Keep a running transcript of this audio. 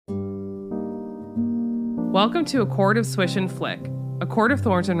Welcome to A Court of Swish and Flick, a Court of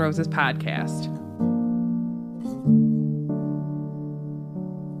Thorns and Roses podcast.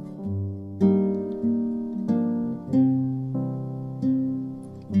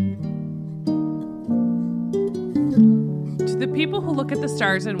 To the people who look at the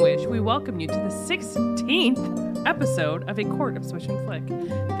stars and wish, we welcome you to the 16th episode of A Court of Swish and Flick.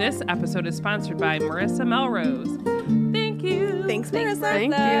 This episode is sponsored by Marissa Melrose. Thank you. Thanks, Marissa.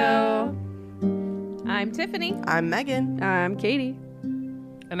 Thank you. I'm Tiffany. I'm Megan. I'm Katie.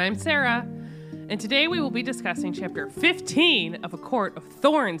 And I'm Sarah. And today we will be discussing chapter 15 of A Court of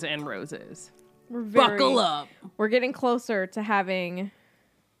Thorns and Roses. Buckle up. We're getting closer to having...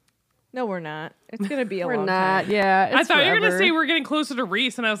 No, we're not. It's going to be a We're long not. time. Yeah, I it's thought you were going to forever. say we're getting closer to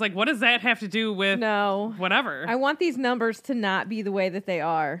Reese, and I was like, what does that have to do with No. whatever? I want these numbers to not be the way that they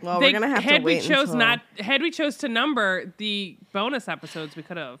are. Well, we're gonna have to wait Had we chose to number the bonus episodes, we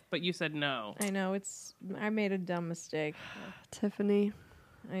could have, but you said no. I know. I made a dumb mistake. Tiffany.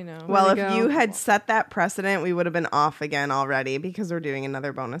 I know. Well, Way if to go. you had set that precedent, we would have been off again already because we're doing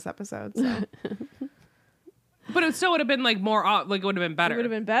another bonus episode. So But it still would have been like more, like it would have been better. It would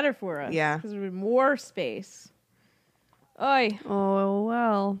have been better for us. Yeah. Because there would have been more space. Oi. Oh,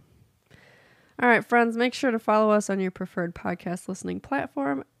 well. All right, friends, make sure to follow us on your preferred podcast listening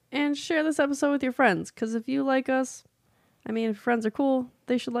platform and share this episode with your friends. Because if you like us, I mean, if friends are cool,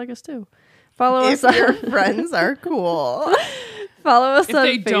 they should like us too. Follow if us. your friends are cool, Follow us if on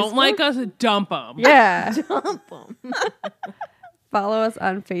they Facebook. don't like us, dump them. Yeah. Dump 'em. Follow us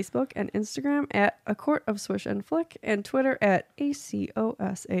on Facebook and Instagram at A Court of Swish and Flick and Twitter at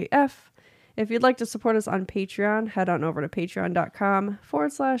ACOSAF. If you'd like to support us on Patreon, head on over to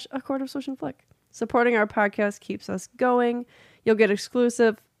patreon.com/A Court of Swish and Flick. Supporting our podcast keeps us going. You'll get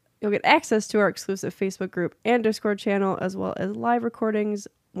access to our exclusive Facebook group and Discord channel, as well as live recordings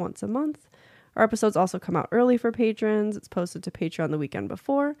once a month. Our episodes also come out early for patrons. It's posted to Patreon the weekend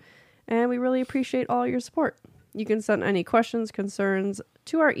before, and we really appreciate all your support. You can send any questions, concerns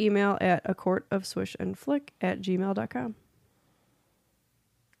to our email at acourtofswishandflick@gmail.com.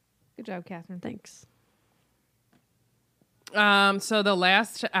 Good job, Catherine. Thanks. So the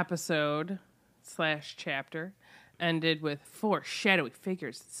last episode / chapter ended with 4 shadowy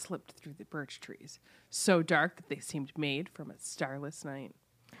figures that slipped through the birch trees, so dark that they seemed made from a starless night.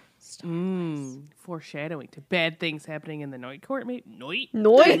 Foreshadowing to bad things happening in the Night Court. The Night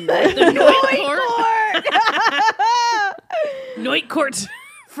Court. Night Court's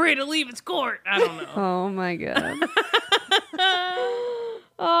afraid to leave its court. I don't know. Oh my god.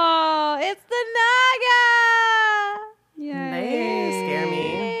 Oh, it's the Naga! they scare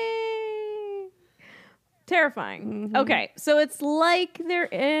me. Terrifying. Mm-hmm. Okay, so it's like they're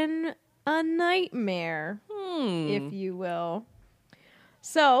in a nightmare, if you will.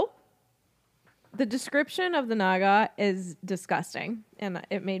 So, the description of the Naga is disgusting, and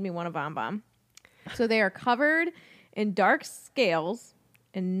it made me want to vom. So they are covered in dark scales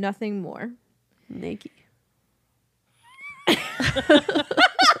and nothing more. Naked.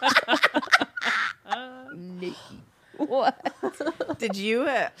 What? Did you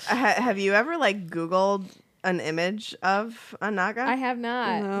have you ever like Googled an image of a Naga? I have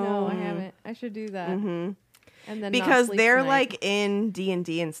not. No, I No. haven't. I should do that. Mm-hmm. And then Because not sleep they're tonight. like in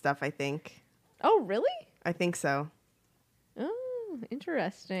D&D and stuff. I think really? I think so. Oh,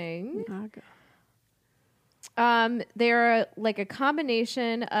 interesting. Naga. They're like a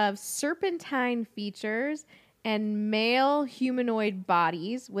combination of serpentine features and male humanoid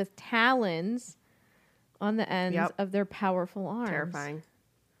bodies with talons on the ends Yep. of their powerful arms. Terrifying.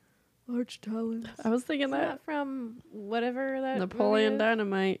 Large talons. I was thinking Isn't that that from whatever that Napoleon movie is?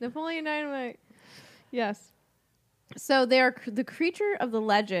 Dynamite. Napoleon Dynamite. Yes. So they're the creature of the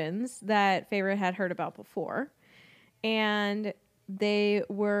legends that Feyre had heard about before. And they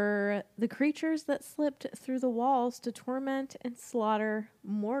were the creatures that slipped through the walls to torment and slaughter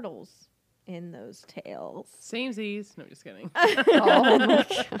mortals in those tales. Samesies. No, just kidding. Oh my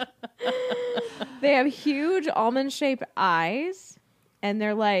god. They have huge almond-shaped eyes, and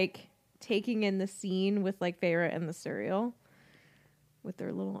they're like taking in the scene with like Feyre and the cereal with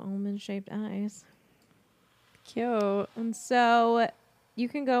their little almond-shaped eyes. Cute. And so you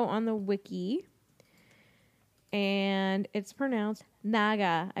can go on the wiki, and it's pronounced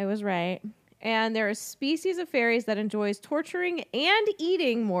Naga. I was right. And they're a species of fairies that enjoys torturing and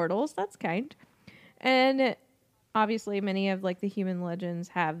eating mortals. That's kind. And obviously many of like the human legends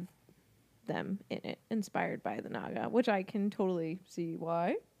have them in it, inspired by the Naga, which I can totally see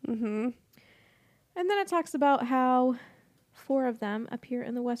why. Mm-hmm. And then it talks about how 4 of them appear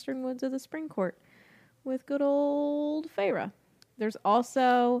in the western woods of the Spring Court with good old Feyre. There's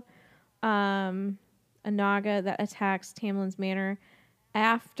also a Naga that attacks Tamlin's manor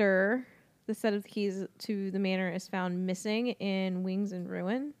after the set of the keys to the manor is found missing in Wings and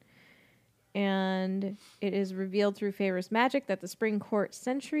Ruin. And it is revealed through Feyre's magic that the Spring Court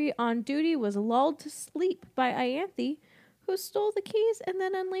sentry on duty was lulled to sleep by Ianthe, who stole the keys and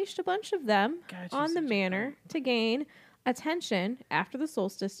then unleashed a bunch of them on the manor to gain attention after the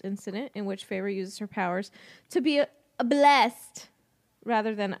solstice incident in which Feyre uses her powers to be blessed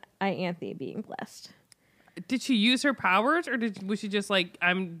rather than Ianthe being blessed. Did she use her powers, or was she just like,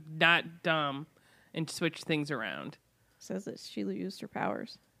 I'm not dumb, and switch things around? Says that she used her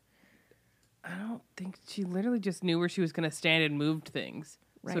powers. I don't think she literally just knew where she was going to stand and moved things.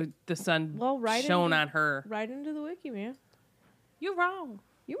 Right. So the sun right shone on her. Right into the wiki, man. You're wrong.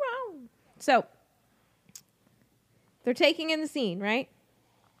 You're wrong. So, they're taking in the scene, right?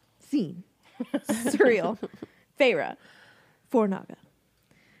 Scene. Surreal. Feyre. For Naga.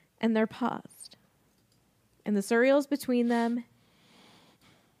 And they're paused. And the surreal's between them.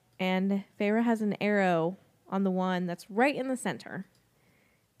 And Feyre has an arrow on the one that's right in the center.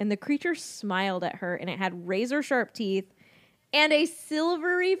 And the creature smiled at her, and it had razor-sharp teeth and a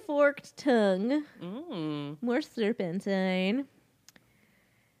silvery forked tongue. More serpentine.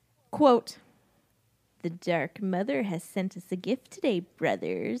 Quote, "The Dark Mother has sent us a gift today,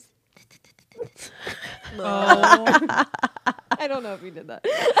 brothers." Oh. I don't know if he did that.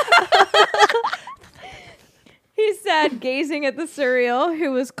 He said, gazing at the Surreal,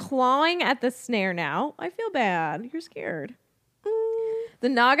 who was clawing at the snare now. I feel bad. You're scared. The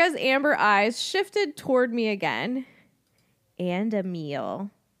Naga's amber eyes shifted toward me again. And a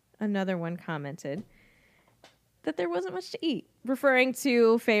meal. Another one commented that there wasn't much to eat, referring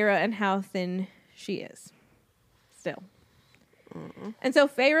to Feyre and how thin she is. Still. And so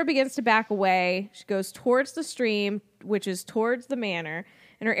Feyre begins to back away. She goes towards the stream, which is towards the manor,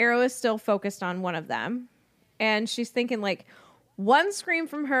 and her arrow is still focused on one of them. And she's thinking, like, one scream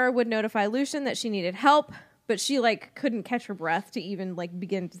from her would notify Lucian that she needed help, but she, like, couldn't catch her breath to even, like,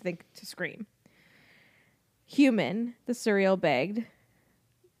 begin to think to scream. "Human," the Surreal begged.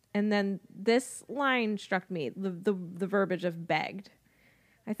 And then this line struck me, the verbiage of begged.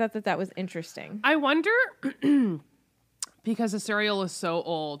 I thought that was interesting. I wonder, because the Surreal is so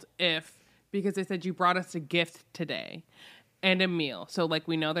old, because they said you brought us a gift today and a meal. So, like,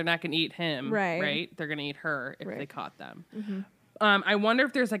 we know they're not going to eat him, right? They're going to eat her if they caught them. Mm-hmm. I wonder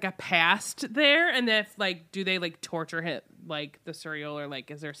if there's, like, a past there, and if, like, do they, like, torture him, like, the Surreal, or,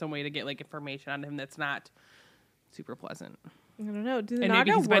 like, is there some way to get, like, information on him that's not super pleasant? I don't know. Do the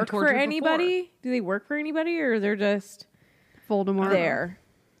Naga work for anybody? Before. Do they work for anybody, or they're just Voldemort there?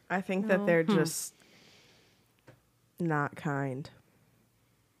 I think that they're just not kind.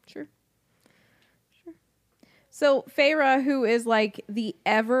 Sure. So Feyre, who is like the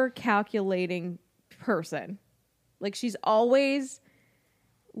ever calculating person, like she's always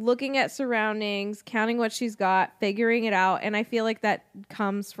looking at surroundings, counting what she's got, figuring it out, and I feel like that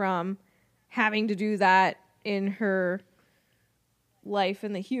comes from having to do that in her life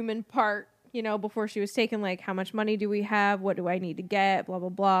in the human part, you know, before she was taken, like, how much money do we have? What do I need to get? Blah, blah,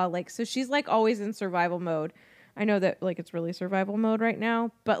 blah. Like, so she's, like, always in survival mode. I know that, like, it's really survival mode right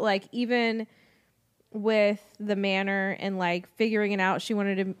now, but, like, even with the manor and, like, figuring it out, she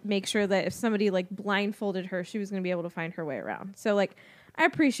wanted to make sure that if somebody, like, blindfolded her, she was going to be able to find her way around. So, like, I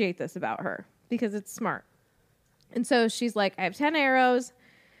appreciate this about her because it's smart. And so she's like, I have 10 arrows.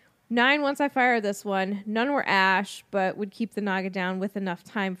 9 once I fire this one. None were ash, but would keep the Naga down with enough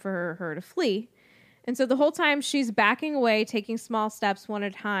time for her to flee. And so the whole time she's backing away, taking small steps one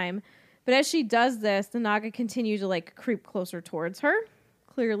at a time. But as she does this, the Naga continue to, like, creep closer towards her,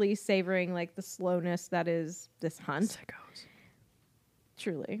 clearly savoring, like, the slowness that is this hunt. Sickos.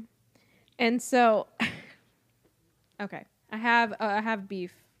 Truly. And so, okay, I have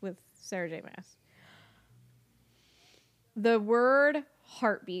beef with Sarah J. Maas. The word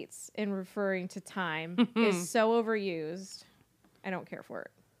heartbeats in referring to time is so overused. I don't care for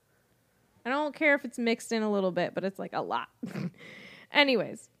it. I don't care if it's mixed in a little bit, but it's like a lot.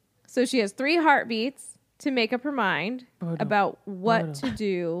 Anyways, so she has 3 heartbeats to make up her mind about what to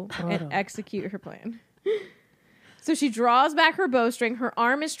do and execute her plan. So she draws back her bowstring. Her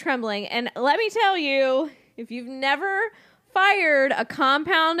arm is trembling. And let me tell you, if you've never fired a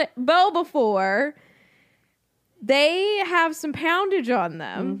compound bow before, they have some poundage on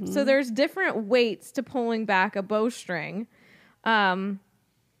them. Mm-hmm. So there's different weights to pulling back a bowstring. And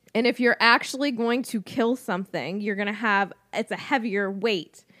if you're actually going to kill something, you're going to it's a heavier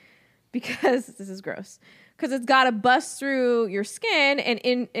weight because this is gross. Because it's got to bust through your skin and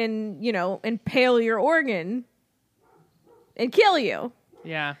impale your organ and kill you.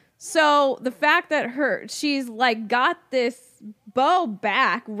 Yeah. So the fact that she's like got this bow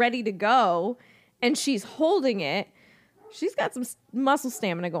back ready to go and she's holding it, she's got some muscle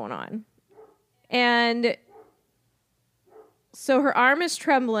stamina going on. And so her arm is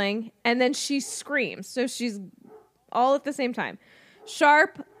trembling and then she screams. So she's all at the same time.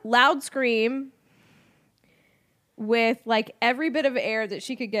 Sharp, loud scream with like every bit of air that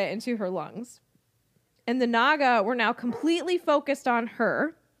she could get into her lungs. And the Naga were now completely focused on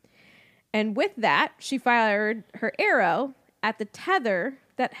her. And with that, she fired her arrow at the tether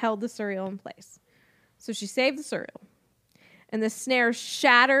that held the Suriel in place. So she saved the Suriel. And the snare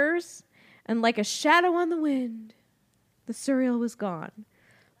shatters, and like a shadow on the wind, the Suriel was gone.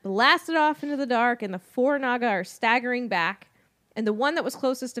 Blasted off into the dark, and the 4 Naga are staggering back. And the one that was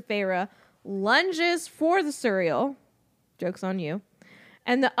closest to Feyre lunges for the Suriel. Joke's on you.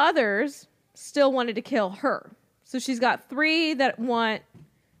 And the others still wanted to kill her. So she's got 3 that want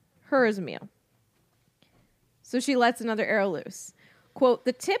her as a meal. So she lets another arrow loose. Quote,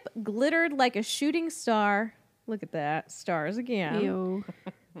 the tip glittered like a shooting star. Look at that. Stars again. Ew.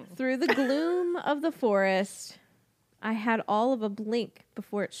 Through the gloom of the forest, I had all of a blink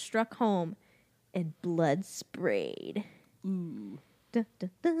before it struck home and blood sprayed. Ooh. Dun, dun,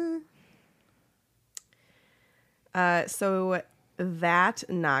 dun. So that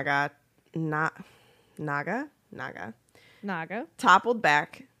Naga toppled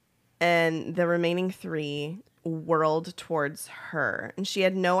back, and the remaining 3 whirled towards her. And she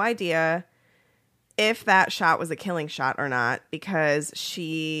had no idea if that shot was a killing shot or not because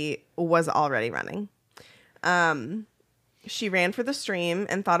she was already running. She ran for the stream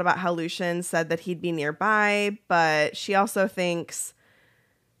and thought about how Lucian said that he'd be nearby, but she also thinks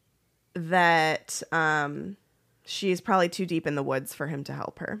that she's probably too deep in the woods for him to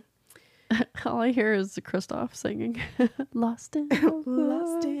help her. All I hear is Kristoff singing Lost in the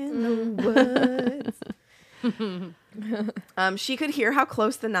Lost in the woods. She could hear how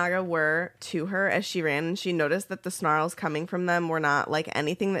close the Naga were to her as she ran, and she noticed that the snarls coming from them were not like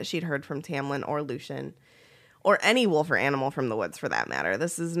anything that she'd heard from Tamlin or Lucian, or any wolf or animal from the woods for that matter.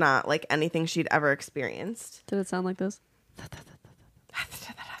 This is not like anything she'd ever experienced. Did it sound like this?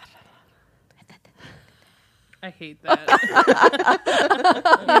 I hate that.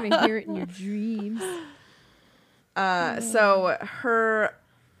 You even hear it in your dreams. So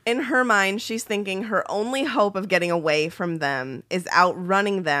in her mind, she's thinking her only hope of getting away from them is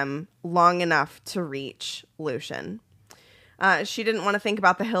outrunning them long enough to reach Lucian. She didn't want to think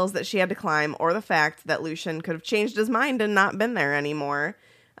about the hills that she had to climb or the fact that Lucian could have changed his mind and not been there anymore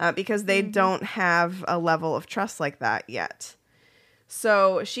because they don't have a level of trust like that yet.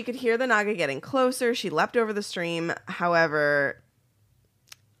 So she could hear the Naga getting closer. She leapt over the stream. However,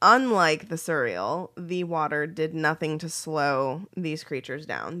 unlike the Suriel, the water did nothing to slow these creatures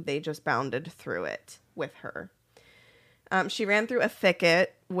down. They just bounded through it with her. She ran through a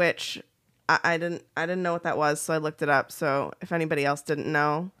thicket, which I didn't know what that was, so I looked it up. So if anybody else didn't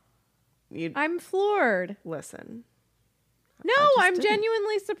know, you'd I'm floored. listen. No, I'm didn't.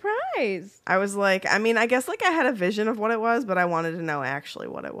 genuinely surprised. I was like, I mean, I guess like I had a vision of what it was, but I wanted to know actually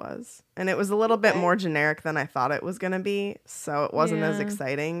what it was. And it was a little bit more generic than I thought it was going to be. So it wasn't as Yeah.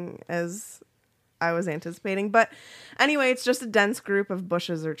 exciting as I was anticipating. But anyway, it's just a dense group of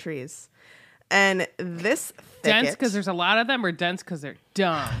bushes or trees. And this thicket... Dense because there's a lot of them, or dense because they're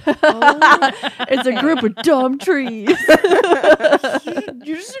dumb? It's a group of dumb trees.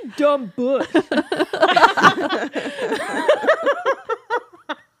 You're just a dumb bush.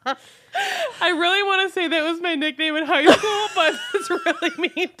 I really want to say that was my nickname in high school, but it's really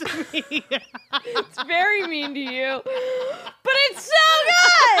mean to me. It's very mean to you. But it's so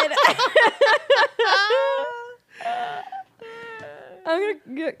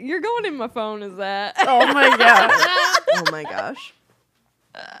good. You're going in my phone, is that? Oh my gosh. Oh my gosh.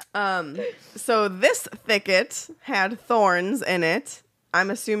 So this thicket had thorns in it. I'm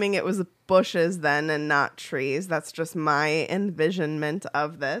assuming it was bushes then and not trees. That's just my envisionment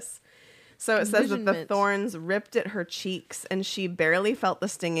of this. So it says that the Envisionment. thorns ripped at her cheeks and she barely felt the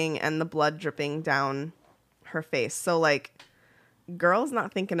stinging and the blood dripping down her face. So like, girl's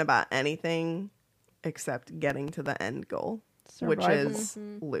not thinking about anything except getting to the end goal, which Survival. is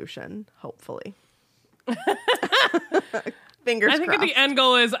Lucian, hopefully. Fingers I think crossed. the end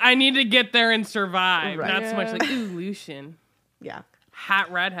goal is I need to get there and survive, Right. not so much Yeah. like, ooh, Lucian. Yeah.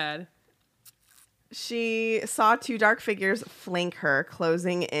 Hot redhead. She saw 2 dark figures flank her,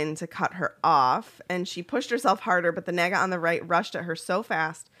 closing in to cut her off, and she pushed herself harder, but the Naga on the right rushed at her so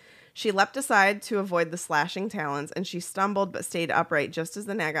fast. She leapt aside to avoid the slashing talons, and she stumbled but stayed upright just as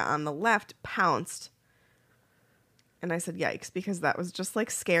the Naga on the left pounced. And I said, yikes, because that was just like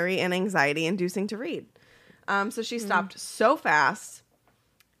scary and anxiety inducing to read. So she stopped so fast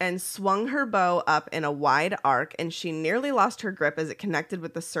and swung her bow up in a wide arc, and she nearly lost her grip as it connected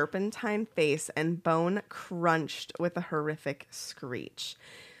with the serpentine face, and bone crunched with a horrific screech.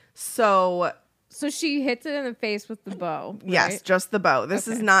 So she hits it in the face with the bow. Right? yes, just the bow. This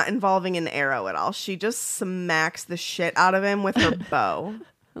is not involving an arrow at all. She just smacks the shit out of him with her bow.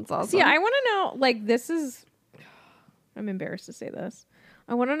 That's awesome. See, I want to know, like, this is... I'm embarrassed to say this.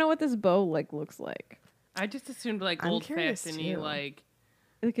 I want to know what this bow, like, looks like. I just assumed like I'm old curious, fashioned, too. like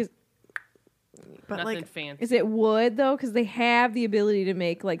Because But nothing like, fancy. is it wood, though? Because they have the ability to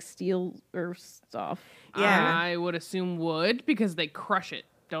make, like, steel or stuff. yeah. I would assume wood because they crush it,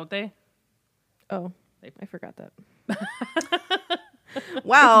 don't they? Oh, I forgot that.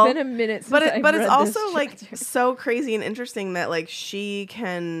 Well, It's been a minute since but I've it's read also this like chapter. so crazy and interesting that like she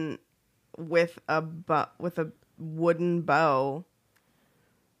can with a wooden bow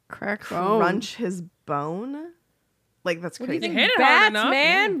Crack bone. crunch his bone. Like that's What do you crazy. think? hit it hard Bats, enough,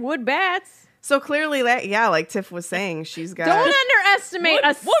 man. Wood bats. So clearly that like Tiff was saying, she's got Don't underestimate Wood- a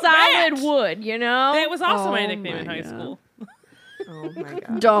wood solid bat. wood, you know? That was also my Oh nickname in my high God. school. oh my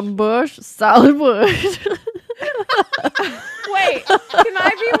god. Dumb bush, solid wood. Wait, can I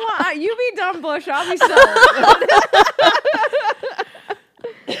be one? You be dumb bush, I'll be solid.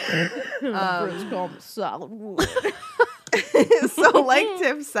 Call me solid wood. So like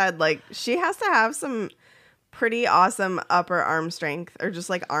Tiff said, like she has to have some pretty awesome upper arm strength, or just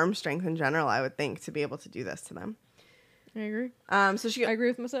like arm strength in general, I would think, to be able to do this to them. I agree. So she I agree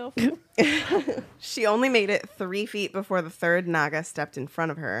with myself. She only made it 3 feet before the third Naga stepped in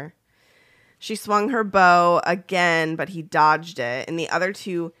front of her. She swung her bow again, but he dodged it, and the other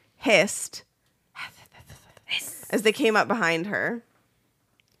two hissed as they came up behind her.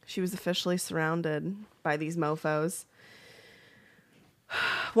 She was officially surrounded by these mofos.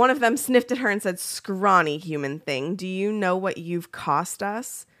 One of them sniffed at her and said, "Scrawny human thing, do you know what you've cost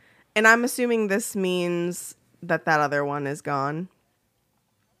us?" And I'm assuming this means that other one is gone.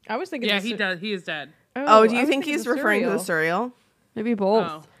 I was thinking. Yeah, the he does. He is dead. Oh, do I you was think thinking he's referring to the cereal. cereal? Maybe both.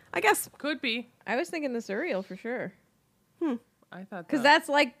 Oh, I guess. could be. I was thinking the cereal for sure. I thought Because that's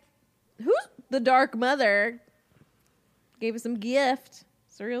like, who's the Dark Mother? Gave us some gift.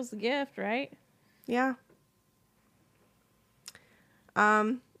 Cereal's the gift, right? Yeah.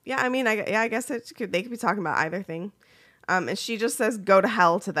 Yeah, I mean, I guess they could be talking about either thing. And she just says, "Go to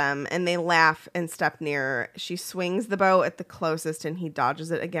hell" to them, and they laugh and step nearer. She swings the bow at the closest, and he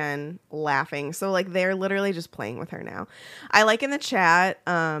dodges it again, laughing. So, like, they're literally just playing with her now. I like in the chat,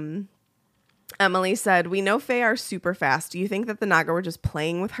 Emily said, "We know Fae are super fast. Do you think that the Naga were just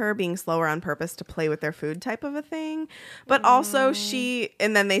playing with her, being slower on purpose to play with their food type of a thing?" But also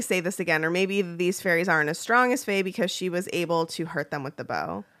and then they say this again, or maybe these fairies aren't as strong as Fae because she was able to hurt them with the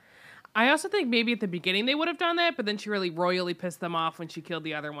bow. I also think maybe at the beginning they would have done that, but then she really royally pissed them off when she killed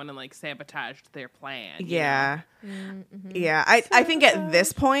the other one and like sabotaged their plan. you Yeah. know? Yeah. I think at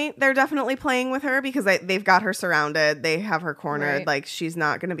this point they're definitely playing with her because they've got her surrounded. They have her cornered. Right. Like she's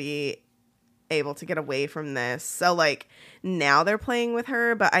not going to be able to get away from this. So like now they're playing with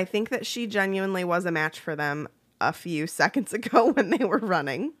her, but I think that she genuinely was a match for them a few seconds ago when they were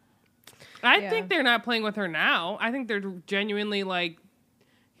running. I Yeah. think they're not playing with her now. I think they're genuinely like,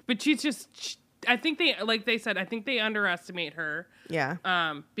 but she's just. I think they, like they said, I think they underestimate her. Yeah.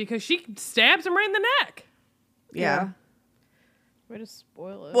 Because she stabs him right in the neck. Yeah. Way to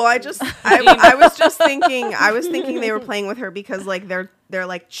spoil it. Well, I was just thinking, they were playing with her because like they're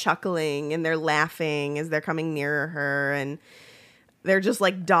like chuckling and they're laughing as they're coming nearer her, and they're just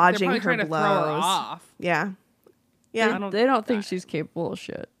like They're dodging probably her trying to blows. throw her off. Yeah. Yeah, They don't think she's capable of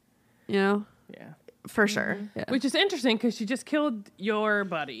shit. You know? Yeah. for sure. Yeah. Which is interesting because she just killed your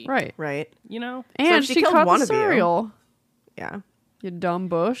buddy. Right. Right. You know? And she she killed caught one the of you. cereal. Yeah. You dumb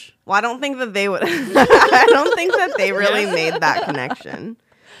bush. Well, I don't think that they would. I don't think that they really made that connection.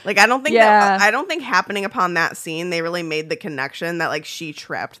 Like, I don't think Yeah. I don't think happening upon that scene, they really made the connection that like she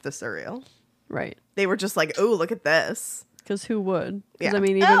trapped the cereal. Right. They were just like, "Oh, look at this." Because who would? Because Yeah. I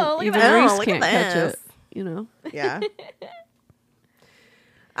mean, even, Oh, look at even that. Reese Oh, look at can't catch this. it. You know? Yeah.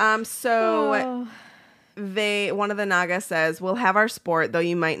 So Oh. one of the Naga says, "We'll have our sport, though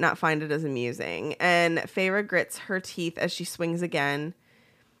you might not find it as amusing." And Feyre grits her teeth as she swings again.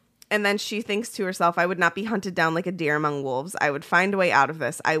 And then she thinks to herself, "I would not be hunted down like a deer among wolves. I would find a way out of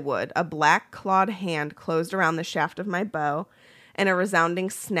this. I would." A black clawed hand closed around the shaft of my bow, and a resounding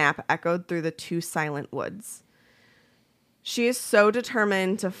snap echoed through the two silent woods. She is so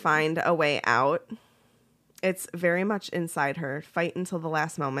determined to find a way out. It's very much inside her. Fight until the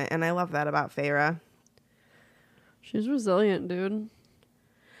last moment. And I love that about Feyre. She's resilient, dude.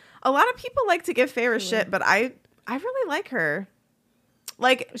 A lot of people like to give Feyre shit, but I really like her.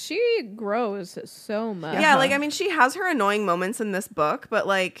 Like, She grows so much. yeah, like, I mean, she has her annoying moments in this book, but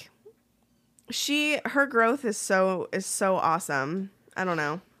like, her growth is so awesome. I don't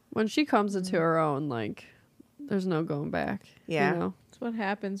know. When she comes into her own, like, there's no going back. Yeah. You know? That's what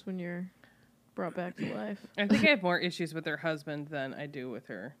happens when you're brought back to life. I think I have more issues with her husband than I do with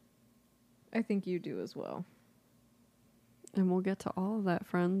her. I think you do as well. And we'll get to all of that,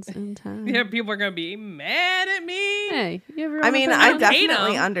 friends, in time. Yeah, people are gonna be mad at me. Hey, you have your I own mean, opinion. I hate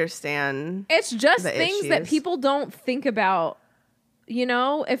definitely 'em. understand. It's just The things that issues. people don't think about. You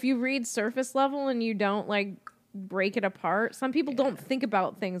know, if you read surface level and you don't like break it apart, some people don't think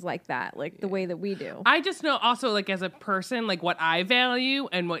about things like that, like the way that we do. I just know also, like, as a person, like, what I value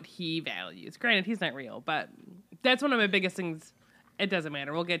and what he values. Granted, he's not real, but that's one of my biggest things. It doesn't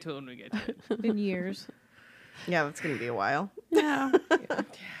matter. We'll get to it when we get to it. In years. Yeah, that's going to be a while. Yeah.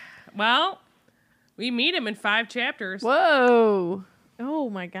 Well, we meet him in 5 chapters. Whoa. Oh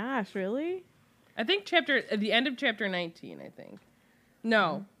my gosh, really? I think at the end of chapter 19, I think.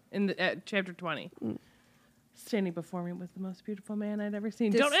 No, in the chapter 20. Standing before me was the most beautiful man I'd ever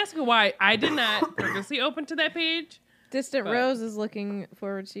seen. Don't ask me why. I did not purposely open to that page. Distant But- Rose is looking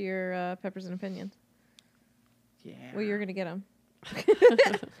forward to your peppers and opinions. Yeah. Well, you're gonna get them.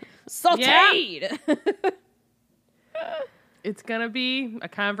 Sauteed. It's going to be a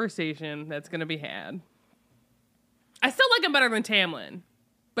conversation that's going to be had. I still like him better than Tamlin.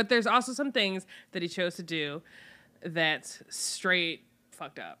 But there's also some things that he chose to do that's straight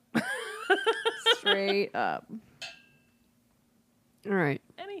fucked up. Straight up. All right.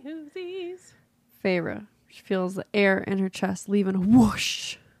 Anywhoosies. Feyre. She feels the air in her chest leaving a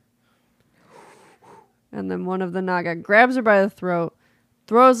whoosh. And then one of the Naga grabs her by the throat,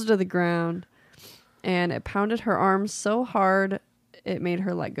 throws her to the ground, and it pounded her arms so hard it made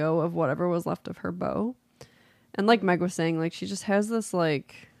her let go of whatever was left of her bow. And like Meg was saying, like, she just has this,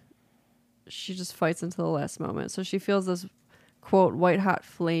 like, she just fights until the last moment. So she feels this, quote, white hot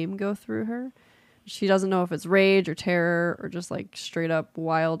flame go through her. She doesn't know if it's rage or terror or just like straight up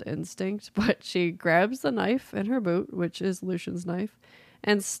wild instinct, but she grabs the knife in her boot, which is Lucian's knife,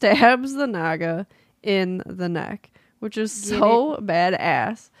 and stabs the Naga in the neck, which is so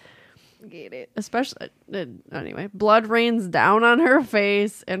badass. Get it. Especially, anyway, blood rains down on her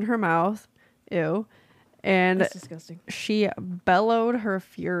face and her mouth. Ew. And That's disgusting. she bellowed her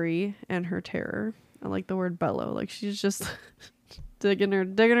fury and her terror. I like the word bellow. Like, she's just digging her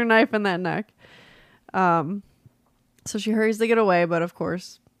knife in that neck. So she hurries to get away, but of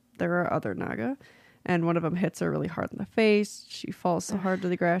course there are other Naga, and one of them hits her really hard in the face. She falls so hard to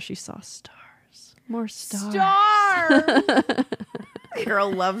the grass she saw stars. More stars. Star.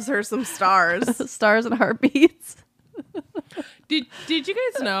 Girl loves her some stars. Stars and heartbeats. Did you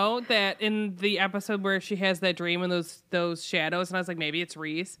guys know that in the episode where she has that dream and those shadows, and I was like, maybe it's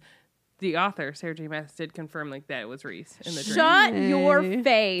Reese? The author, Sarah J. Maas, did confirm like that it was Reese in the dream. Shut your Hey.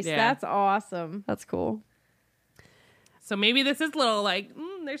 face. Yeah. That's awesome. That's cool. So maybe this is little like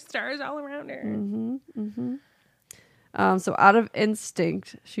there's stars all around her. So out of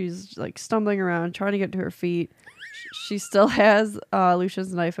instinct, she's like stumbling around, trying to get to her feet. She still has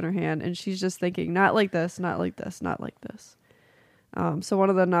Lucian's knife in her hand, and she's just thinking, not like this, not like this, not like this. So one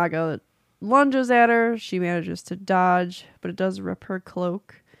of the Naga lunges at her. She manages to dodge, but it does rip her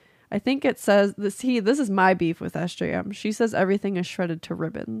cloak. I think it says this is my beef with SJM. She says everything is shredded to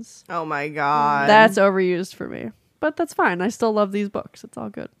ribbons. Oh my god. That's overused for me. But that's fine. I still love these books. It's all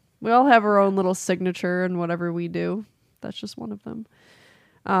good. We all have our own little signature in whatever we do. That's just one of them.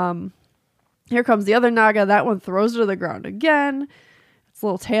 Here comes the other Naga. That one throws her to the ground again. Its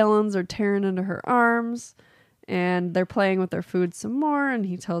little talons are tearing into her arms. And they're playing with their food some more. And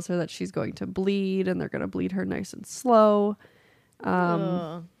he tells her that she's going to bleed. And they're going to bleed her nice and slow.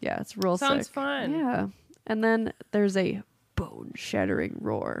 Ugh. Yeah, it's real Sounds sick. fun. Yeah. And then there's a bone-shattering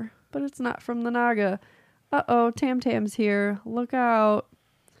roar. But it's not from the Naga. Uh-oh, Tam Tam's here. Look out.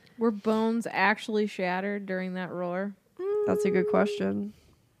 Were bones actually shattered during that roar? That's a good question.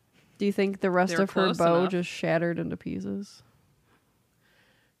 Do you think the rest They're of her close bow enough. just shattered into pieces?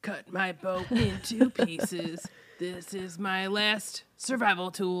 Cut my bow into pieces. This is my last survival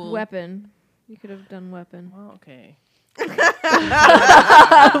tool. Weapon. You could have done weapon. Well, okay. Well,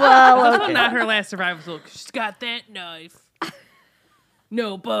 That's not her last survival tool. 'Cause she's got that knife.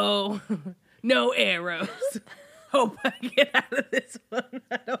 No bow. No arrows. Hope I get out of this one.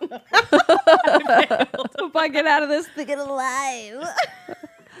 I don't know. Hope I get out of this thinking alive.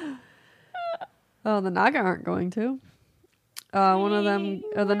 Oh, the Naga aren't going to. One of them,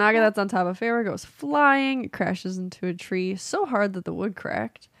 the Naga that's on top of Feyre, goes flying, crashes into a tree so hard that the wood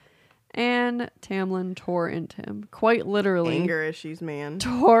cracked, and Tamlin tore into him. Quite literally. Anger issues, man.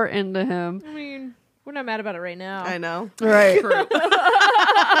 Tore into him. I mean, we're not mad about it right now. I know. Right. True.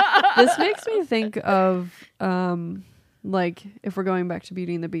 This makes me think of, like, if we're going back to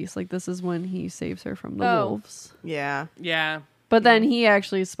Beauty and the Beast, like, this is when he saves her from the wolves. Yeah. Yeah. But then he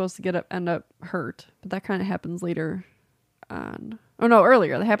actually is supposed to end up hurt. But that kind of happens later on. Oh, no,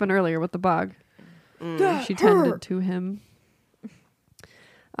 earlier. That happened earlier with the bog. She tended to him.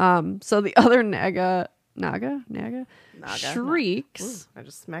 So the other Naga shrieks. Ooh, I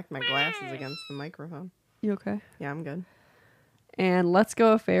just smacked my glasses against the microphone. You okay? Yeah, I'm good. And lets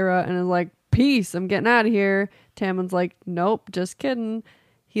go of Feyre and is like, peace, I'm getting out of here. Tamlin's like, nope, just kidding.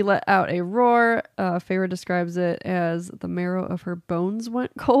 He let out a roar. Feyre describes it as the marrow of her bones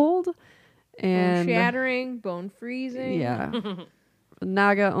went cold. And Bone shattering, bone freezing. yeah.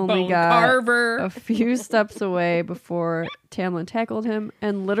 Naga only Bone got carver. a few steps away before Tamlin tackled him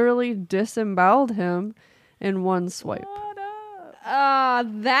and literally disemboweled him in one swipe.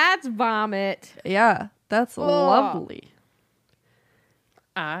 That's vomit. Yeah, that's lovely.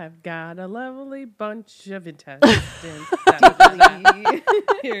 I've got a lovely bunch of intestines. Da, da, da, da.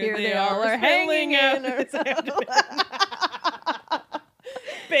 Here they all are hanging out.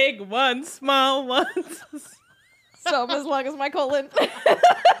 Big ones, small ones. Some as long as my colon.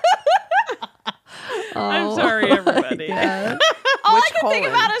 I'm sorry, everybody. God. All Which I can think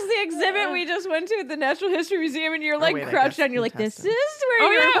colon? about is the exhibit we just went to at the Natural History Museum, and you're like wait, I crouched guess down. You're like, this is intestines. where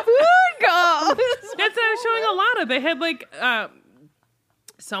Oh, your yeah. food goes. That's what I was showing a lot of. They had like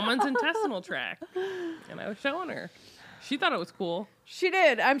someone's intestinal tract, and I was showing her. She thought it was cool. She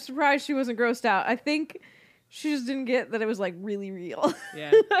did. I'm surprised she wasn't grossed out. I think she just didn't get that it was like really real.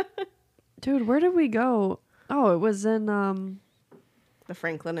 Yeah. Dude, where did we go? Oh, it was in The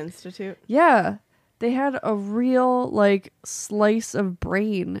Franklin Institute. yeah. They had a real like slice of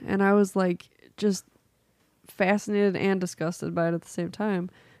brain, and I was like just fascinated and disgusted by it at the same time.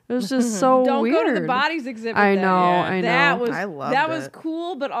 It was just so Don't weird. go to the bodies exhibit. I then. know, Yeah. I know. That was I loved was it.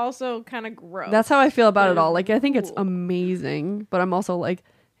 cool, but also kind of gross. That's how I feel about It it all. was Like I think it's cool. amazing, but I'm also like,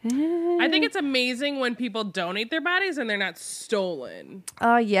 I think it's amazing when people donate their bodies and they're not stolen.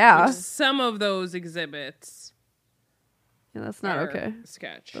 yeah. Some of those exhibits Yeah, that's not are okay.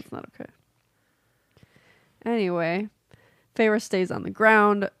 sketch. That's not okay. Anyway, Feyre stays on the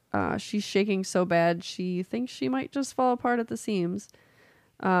ground. She's shaking so bad she thinks she might just fall apart at the seams.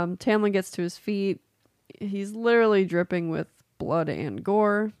 Tamlin gets to his feet. He's literally dripping with blood and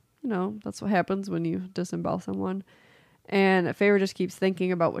gore. You know, that's what happens when you disembowel someone. And Feyre just keeps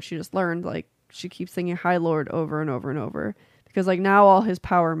thinking about what she just learned. Like, she keeps thinking High Lord over and over and over. Because, like, now all his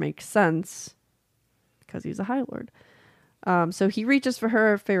power makes sense. Because he's a High Lord. So he reaches for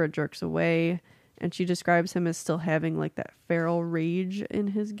her. Feyre jerks away. And she describes him as still having, like, that feral rage in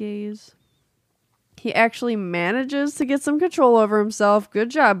his gaze. He actually manages to get some control over himself. Good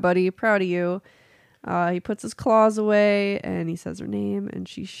job, buddy. Proud of you. He puts his claws away, and he says her name, and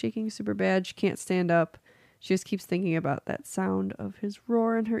she's shaking super bad. She can't stand up. She just keeps thinking about that sound of his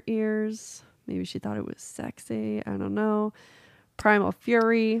roar in her ears. Maybe she thought it was sexy. I don't know. Primal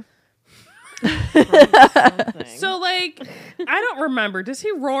fury. So, like, I don't remember. Does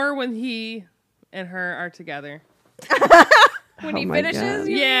he roar when he and her are together? when he Oh my finishes. God.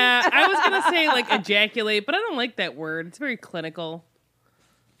 you- Yeah, I was going to say, like, ejaculate, but I don't like that word. It's very clinical.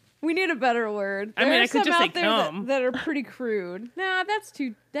 We need a better word. I mean, There are I could some just say out there cum. that are pretty crude. Nah, that's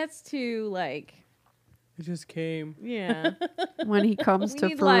too like, It just came. yeah. When he comes We to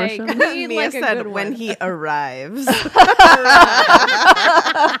need, like- fruition. we need, Mia like, a said good when one. he arrives.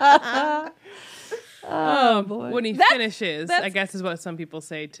 Oh, boy. When he That's- finishes, I guess is what some people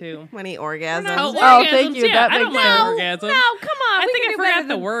say, too. When he orgasms. Oh, Oh, thank orgasms, you. Yeah, That I don't makes mind sense. orgasm. No, come on. I we think can I do better forgot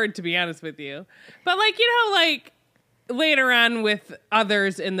the than- word, to be honest with you. But, like, you know, like, later on with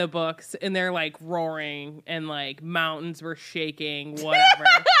others in the books, and they're, like, roaring, and, like, mountains were shaking, whatever.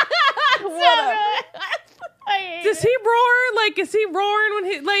 Does he roar? Like, is he roaring when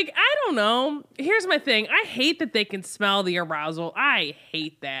he, like, I don't know. Here's my thing. I hate that they can smell the arousal. I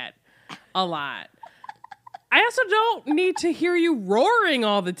hate that a lot. I also don't need to hear you roaring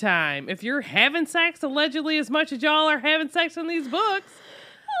all the time. If you're having sex allegedly as much as y'all are having sex in these books,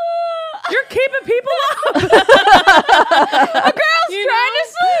 you're keeping people up. A girl's You trying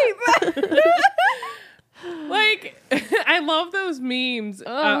to sleep. Like, I love those memes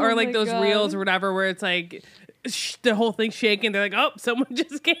Oh or like my those God. reels or whatever where it's like the whole thing's shaking. They're like, oh, someone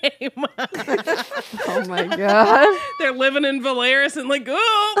just came. Oh my God. They're living in Valeris and like,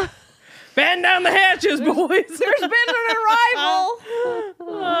 oh. Batten down the hatches, boys. There's been an arrival.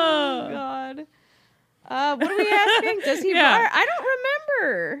 Oh God. What are we asking? Does he Yeah. bark? I don't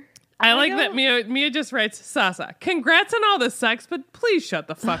remember. I like that Mia just writes, Sasa, congrats on all the sex, but please shut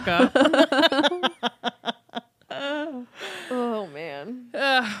the fuck up. Oh man.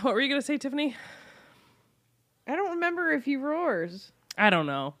 What were you going to say, Tiffany? I don't remember if he roars. I don't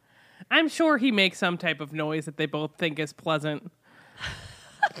know. I'm sure he makes some type of noise that they both think is pleasant.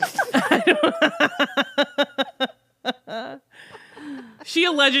 She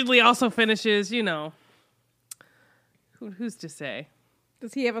allegedly also finishes, who's to say?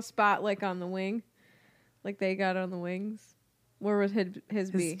 Does he have a spot like on the wing? Like they got on the wings? Where would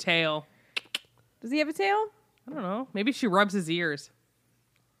his be? His tail. Does he have a tail? I don't know. Maybe she rubs his ears.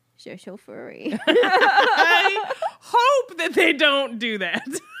 So furry. I hope that they don't do that.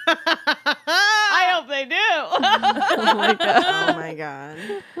 I hope they do. Oh my god.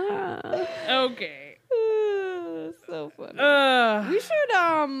 Okay. So funny. We should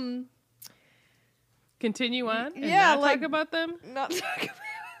continue on and Yeah, not like- talk about them. not talk about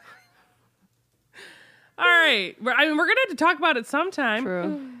All right. We're going to have to talk about it sometime.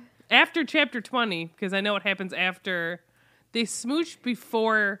 True. After chapter 20, because I know what happens after. They smooch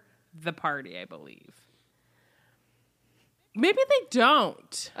before the party, I believe. Maybe they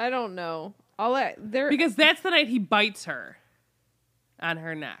don't. I don't know. Because that's the night he bites her on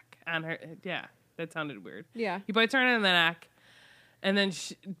her neck. Yeah, that sounded weird. Yeah. He bites her on the neck. And then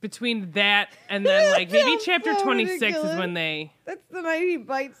between that and then like maybe That's chapter so 26 ridiculous. is when they... That's the night he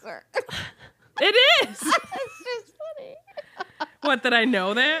bites her. It is! It's just funny. What, that I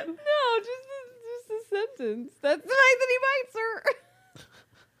know that? No, just a sentence. That's the night that he bites her.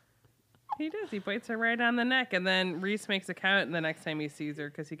 He does. He bites her right on the neck. And then Reese makes a comment the next time he sees her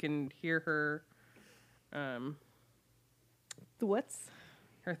because he can hear her... What's?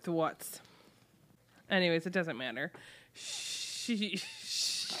 Her thoughts. Anyways, it doesn't matter. She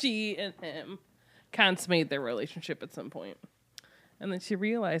and him consummate their relationship at some point. And then she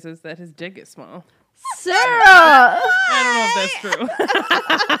realizes that his dick is small. Sarah! I don't know if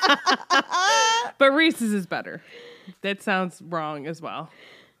that's true. But Reese's is better. That sounds wrong as well.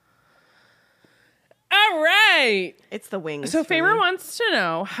 All right. It's the wings. So for Feyre me. wants to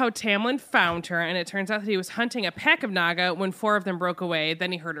know how Tamlin found her, and it turns out that he was hunting a pack of Naga when 4 of them broke away.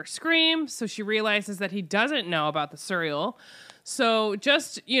 Then he heard her scream, so she realizes that he doesn't know about the Suriel. So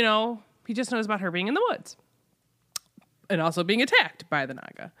just, he just knows about her being in the woods. And also being attacked by the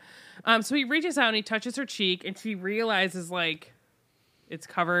Naga. So he reaches out and he touches her cheek, and she realizes, it's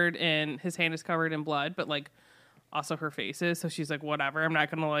covered in, his hand is covered in blood, but, also her face is. So she's like, whatever, I'm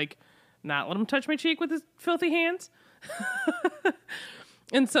not going to, not let him touch my cheek with his filthy hands.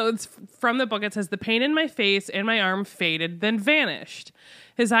 And so it's from the book. It says, the pain in my face and my arm faded, then vanished.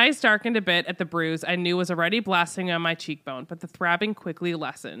 His eyes darkened a bit at the bruise I knew was already blasting on my cheekbone, but the throbbing quickly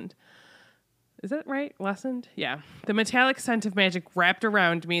lessened. Is that right? Lessened? Yeah. The metallic scent of magic wrapped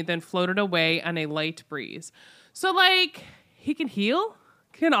around me, then floated away on a light breeze. So, he can heal?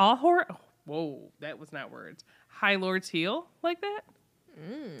 Can all Whoa, that was not words. High Lords heal like that?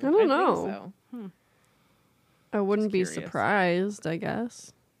 I don't know. So. I wouldn't be Just curious. surprised, I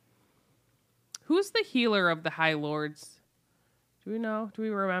guess. Who's the healer of the High Lords? Do we know? Do we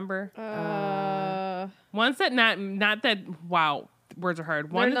remember? One's that not that. Wow, words are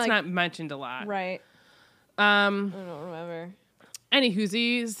hard. One They're that's like- not mentioned a lot. Right. I Um. don't remember.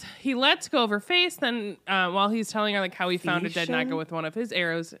 Anywhoosies, he lets go of her face. Then, while he's telling her how he found a dead Thesian? Naga with one of his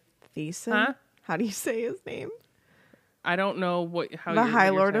arrows. Thesan? Huh? How do you say his name? I don't know how The you're-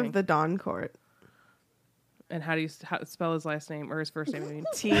 High what you're Lord saying. of the Dawn Court. And how do you spell his last name or his first name? I mean.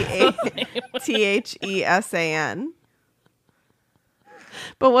 Thesan.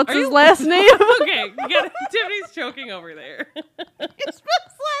 But what's Are his you- last name? Okay, Tiffany's choking over there. It's his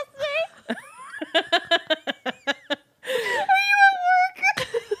last name.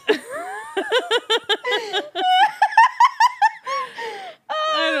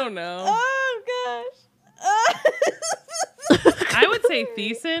 I don't know. Oh gosh. I would say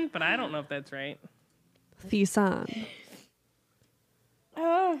Thesan, but I don't know if that's right. Thesan.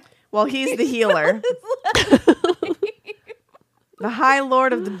 Well, he's the healer. The High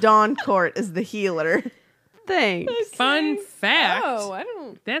Lord of the Dawn Court is the healer. Thanks. Fun fact. Oh, I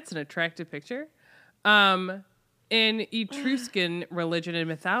don't. That's an attractive picture. In Etruscan religion and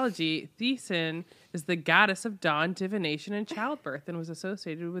mythology, Thesan is the goddess of dawn, divination, and childbirth, and was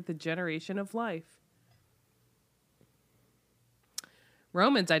associated with the generation of life.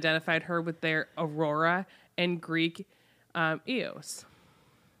 Romans identified her with their Aurora and Greek Eos.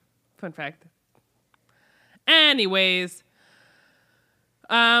 Fun fact. Anyways,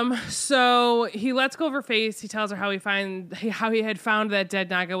 So he lets go of her face. He tells her how he had found that dead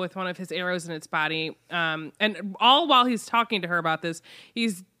Naga with one of his arrows in its body. And all while he's talking to her about this,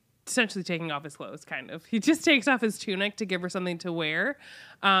 he's essentially taking off his clothes, kind of. He just takes off his tunic to give her something to wear,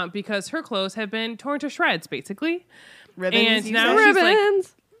 because her clothes have been torn to shreds, basically. Ribbons. And now Ribbons. she's like,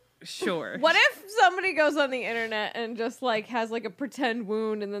 sure. What if somebody goes on the internet and just like has like a pretend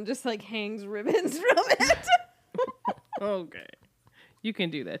wound and then just like hangs ribbons from it? Okay. You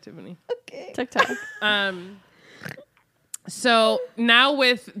can do that, Tiffany. Okay. TikTok. So now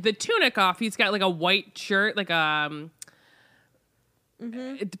with the tunic off, he's got like a white shirt, like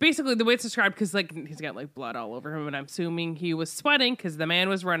it's basically the way it's described, because like he's got like blood all over him, and I'm assuming he was sweating because the man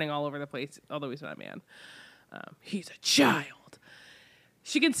was running all over the place, although he's not a man. He's a child.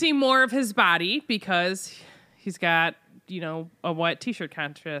 She can see more of his body because he's got, a wet t-shirt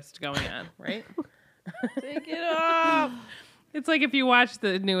contest going on, right? Take it off. It's like if you watch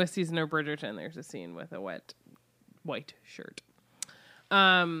the newest season of Bridgerton, there's a scene with a wet white shirt.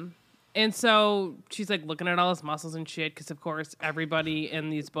 And so she's like looking at all his muscles and shit, because of course everybody in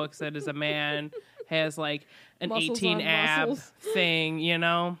these books that is a man has like an Muscles 18 on ab muscles. thing,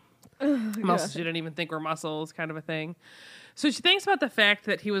 muscles you didn't even think were muscles, kind of a thing. So she thinks about the fact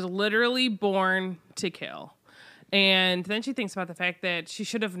that he was literally born to kill. And then she thinks about the fact that she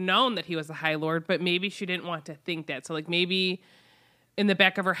should have known that he was the High Lord, but maybe she didn't want to think that. So like maybe in the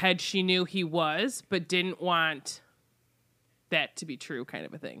back of her head she knew he was, but didn't want that to be true, kind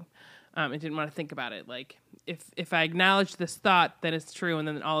of a thing. And didn't want to think about it. Like, if I acknowledge this thought, then it's true, and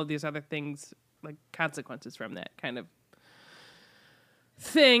then all of these other things, like consequences from that kind of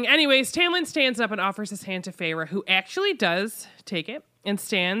thing. Anyways, Tamlin stands up and offers his hand to Feyre, who actually does take it and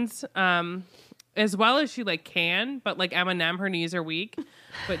stands as well as she like can, but like Eminem, her knees are weak,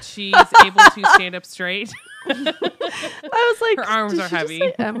 but she's able to stand up straight. I was like, her arms did are she just heavy.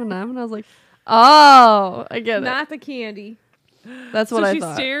 say Eminem, and I was like, oh, I get it. Not the candy. That's what So I she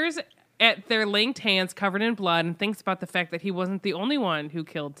thought. stares at their linked hands covered in blood and thinks about the fact that he wasn't the only one who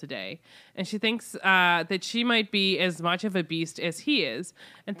killed today. And she thinks that she might be as much of a beast as he is,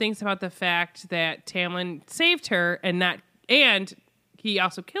 and thinks about the fact that Tamlin saved her and he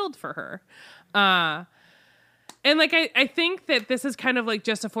also killed for her. And like I think that this is kind of like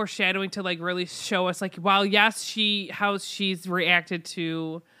just a foreshadowing to like really show us like, while yes, how she's reacted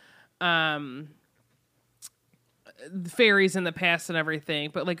to fairies in the past and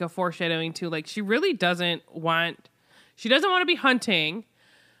everything, but like a foreshadowing to like she really doesn't want to be hunting,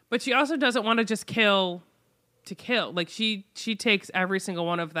 but she also doesn't want to just kill to kill. Like she takes every single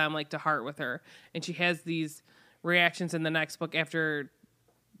one of them like to heart with her, and she has these reactions in the next book after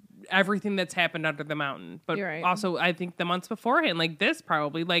everything that's happened under the mountain, but You're right. also I think the months beforehand, like this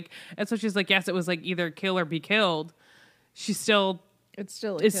probably, like, and so she's like, yes, it was like either kill or be killed. It's still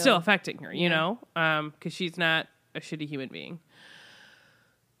affecting her, you know, because she's not a shitty human being.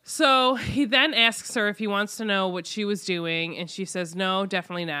 So he then asks her if he wants to know what she was doing, and she says, no,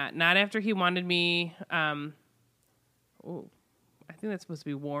 definitely not. Not after he wanted me. I think that's supposed to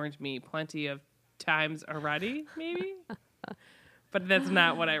be warned me plenty of times already, maybe. But that's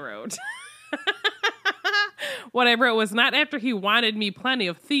not what I wrote. What I wrote was not after he wanted me plenty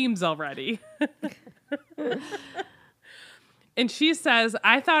of themes already. And she says,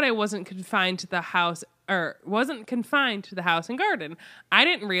 I thought I wasn't confined to the house and garden. I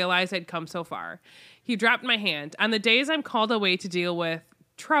didn't realize I'd come so far. He dropped my hand. On the days I'm called away to deal with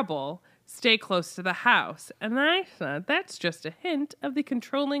trouble, stay close to the house. And I thought that's just a hint of the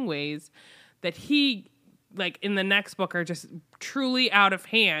controlling ways that he, like in the next book, are just truly out of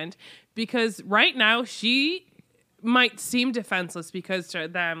hand, because right now she might seem defenseless because to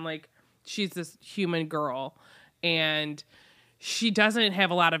them, like, she's this human girl and she doesn't have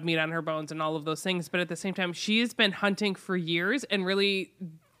a lot of meat on her bones and all of those things. But at the same time, she's been hunting for years and really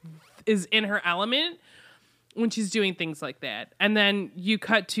is in her element when she's doing things like that. And then you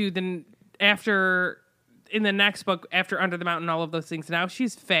cut to in the next book, after Under the Mountain, all of those things. Now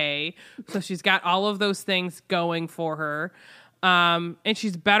she's Fae, so she's got all of those things going for her. And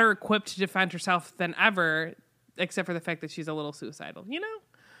she's better equipped to defend herself than ever, except for the fact that she's a little suicidal, you know?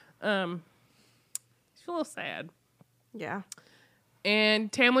 She's a little sad. Yeah.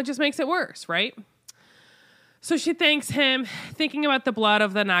 And Tamlin just makes it worse, right? So she thanks him, thinking about the blood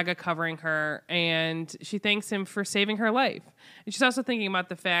of the Naga covering her, and she thanks him for saving her life. And she's also thinking about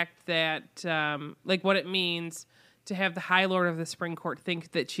the fact that, like, what it means to have the High Lord of the Spring Court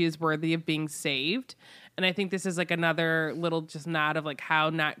think that she is worthy of being saved. And I think this is, like, another little just nod of, like, how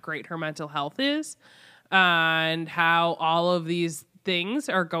not great her mental health is, and how all of these things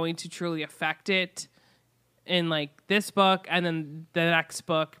are going to truly affect it in like this book and then the next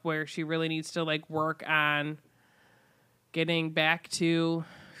book where she really needs to like work on getting back to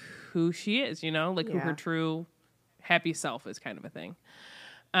who she is, you know, like who her true happy self is, kind of a thing.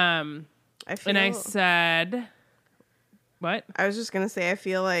 I said, what? I was just gonna say, I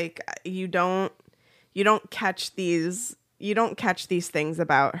feel like you don't catch these things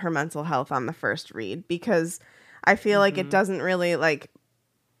about her mental health on the first read, because I feel like it doesn't really like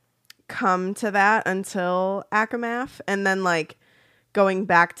come to that until Akamath, and then like going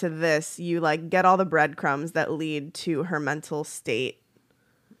back to this, you like get all the breadcrumbs that lead to her mental state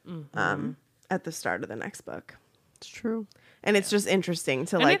at the start of the next book. It's true. And it's just interesting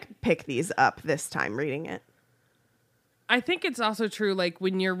to pick these up this time reading it. I think it's also true, like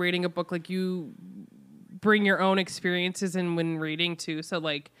when you're reading a book, like you bring your own experiences in when reading too. So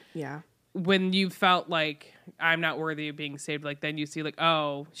like, when you felt like I'm not worthy of being saved, like then you see like,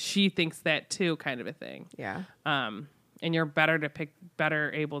 oh, she thinks that too, kind of a thing. Yeah. And you're better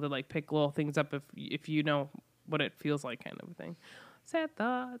able to like pick little things up if you know what it feels like, kind of a thing. Sad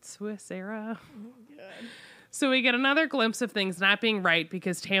thoughts with Sarah. Oh, God. So we get another glimpse of things not being right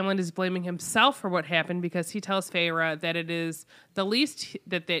because Tamlin is blaming himself for what happened because he tells Feyre that it is the least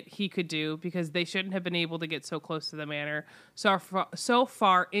that he could do because they shouldn't have been able to get so close to the manor so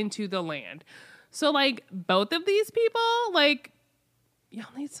far into the land. So, like, both of these people, like, y'all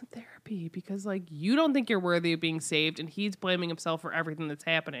need some therapy because, like, you don't think you're worthy of being saved and he's blaming himself for everything that's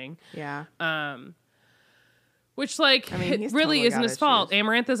happening. Yeah. Which, like, it really totally isn't his fault.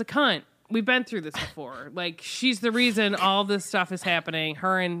 Amarantha's a cunt. We've been through this before. Like, she's the reason all this stuff is happening.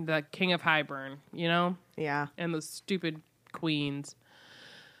 Her and the King of Highburn, you know? Yeah. And those stupid queens.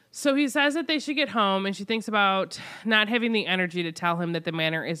 So he says that they should get home, and she thinks about not having the energy to tell him that the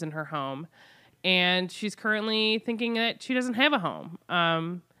manor isn't her home. And she's currently thinking that she doesn't have a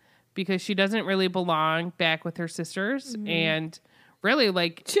home because she doesn't really belong back with her sisters. Mm-hmm. And really,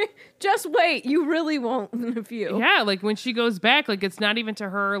 like... Just wait. You really won't in a few. Yeah, like, when she goes back, like, it's not even to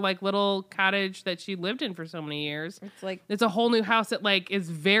her, like, little cottage that she lived in for so many years. It's like... It's a whole new house that, like, is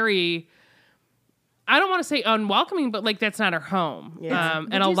very... I don't want to say unwelcoming, but, like, that's not her home. Yeah.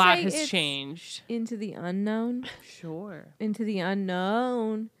 And a lot has changed. Into the unknown? Sure. Into the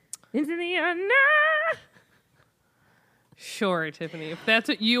unknown. Into the unknown. Sure, Tiffany, if that's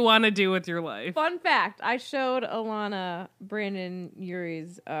what you want to do with your life. Fun fact, I showed Alana Brandon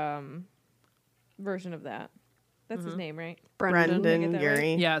Urie's version of that. That's his name, right? Brendan Urie.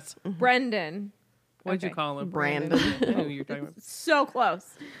 Right? Yes. Mm-hmm. Brendan. What'd you call him? Brandon. I knew you were talking about. So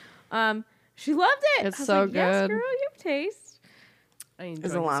close. She loved it. It's so good. Yes, girl, you have taste.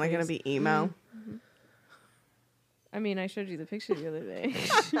 Is Alana going to be emo? Mm-hmm. I mean, I showed you the picture the other day.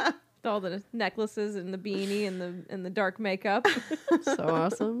 With all the necklaces and the beanie and the dark makeup. So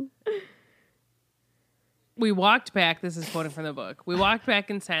awesome. We walked back. This is quoting from the book. We walked back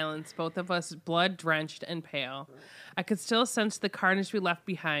in silence, both of us blood-drenched and pale. I could still sense the carnage we left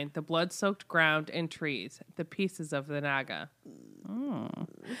behind, the blood-soaked ground and trees, the pieces of the Naga.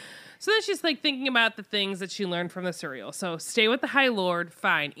 So then she's like thinking about the things that she learned from the Suriel. So stay with the High Lord,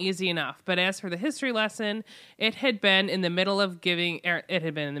 fine, easy enough. But as for the history lesson, it had been in the middle of giving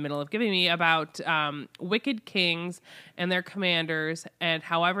me about wicked kings and their commanders, and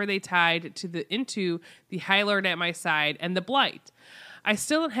however they tied into the High Lord at my side and the Blight. I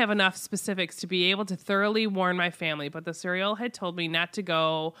still don't have enough specifics to be able to thoroughly warn my family, but the Suriel had told me not to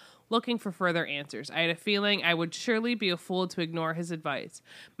go looking for further answers. I had a feeling I would surely be a fool to ignore his advice.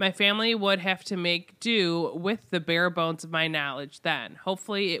 My family would have to make do with the bare bones of my knowledge then.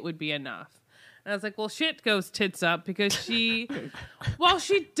 Hopefully it would be enough. And I was like, well, shit goes tits up because she, while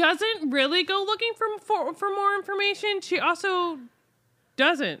she doesn't really go looking for more information, she also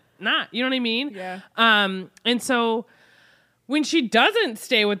doesn't not. You know what I mean? Yeah. And so when she doesn't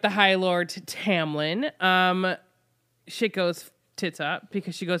stay with the High Lord to Tamlin, shit goes tits up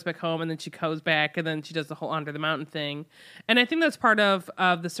because she goes back home and then she goes back and then she does the whole under the mountain thing. And I think that's part of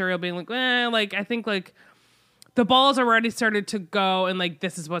the Suriel being like, like, I think like the ball's already started to go and like,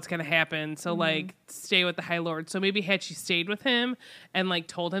 this is what's going to happen. So like stay with the High Lord. So maybe had she stayed with him and like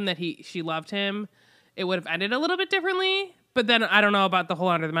told him that she loved him, it would have ended a little bit differently. But then I don't know about the whole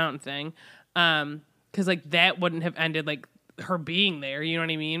under the mountain thing. 'Cause like that wouldn't have ended like her being there. You know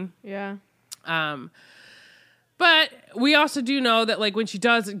what I mean? Yeah. But we also do know that, like, when she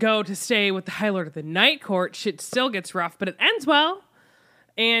does go to stay with the High Lord of the Night Court, shit still gets rough, but it ends well.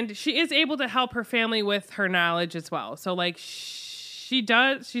 And she is able to help her family with her knowledge as well. So, like,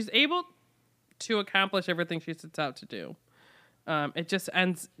 she's able to accomplish everything she sets out to do. It just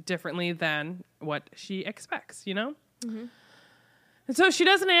ends differently than what she expects, you know? Mm-hmm. So she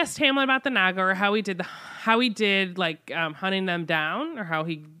doesn't ask Tamlin about the Naga or how he did like hunting them down, or how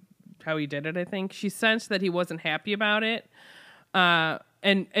he did it. I think she sensed that he wasn't happy about it,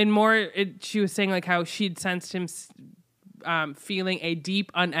 and more. She was saying like how she'd sensed him feeling a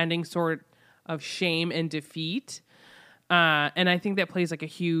deep, unending sort of shame and defeat, and I think that plays like a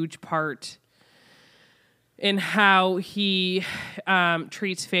huge part in how he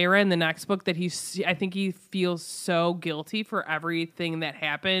treats Feyre in the next book. That I think he feels so guilty for everything that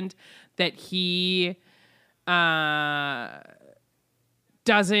happened that he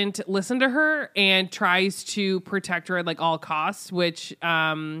doesn't listen to her and tries to protect her at like all costs, which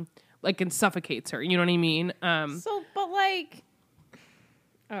like and suffocates her. You know what I mean? But like,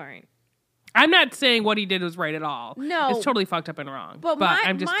 all right. I'm not saying what he did was right at all. No. It's totally fucked up and wrong. But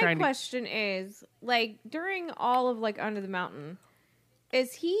I'm just my trying to... question is, like, during all of, like, Under the Mountain,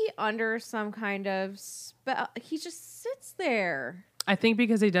 is he under some kind of spell? He just sits there. I think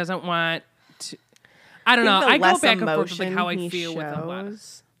because he doesn't want to... I don't know. I go back and forth with like, how I feel with a lot of...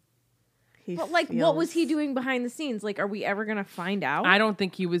 But, like, what was he doing behind the scenes? Like, are we ever going to find out? I don't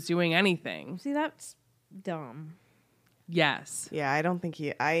think he was doing anything. See, that's dumb. Yes. Yeah, I don't think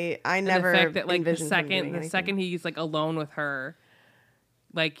I And never the fact that like the envisioned second he's like alone with her,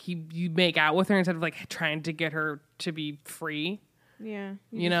 like you make out with her instead of like trying to get her to be free. Yeah,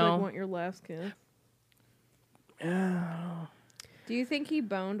 you just, know, like, want your last kiss. Do you think he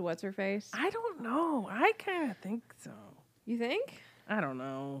boned what's her face? I don't know. I kind of think so. You think? I don't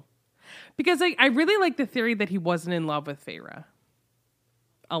know, because like I really like the theory that he wasn't in love with Feyre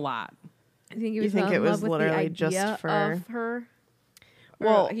a lot. I think he You was think in it love was with literally the just idea for- of her.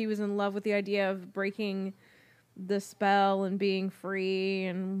 Well- Or he was in love with the idea of breaking the spell and being free,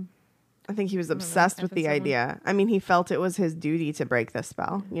 and I think he was obsessed with the idea. I mean, he felt it was his duty to break the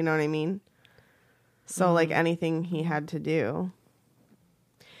spell. You know what I mean? So, like, anything he had to do.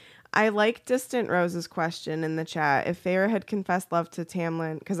 I like Distant Rose's question in the chat. If Feyre had confessed love to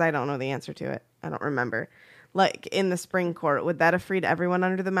Tamlin, because I don't know the answer to it. I don't remember. Like, in the Spring Court, would that have freed everyone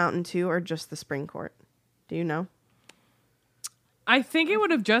under the mountain too, or just the Spring Court? Do you know? I think it would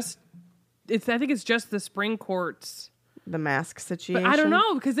have just... I think it's just the Spring Courts. The mask situation? But I don't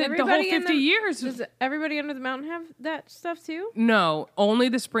know, because the whole Everybody in 50 years... Does everybody under the mountain have that stuff too? No, only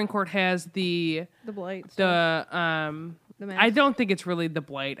the Spring Court has The blight. stuff. the mask. I don't think it's really the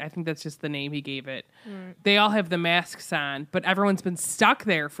blight. I think that's just the name he gave it. They all have the masks on, but everyone's been stuck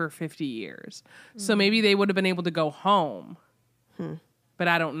there for 50 years. So maybe they would have been able to go home. But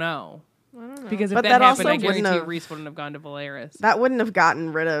I don't know. I don't know. Because if But that that happened, also I guarantee wouldn't you have- Rhys wouldn't have gone to Valeris. That wouldn't have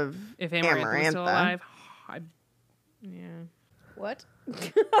gotten rid of If Amarantha was still alive. Yeah. What?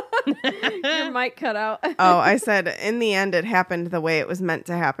 Your mic cut out. Oh, I said in the end it happened the way it was meant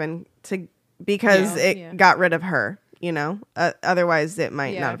to happen because Yeah. it Yeah. got rid of her, you know? Otherwise it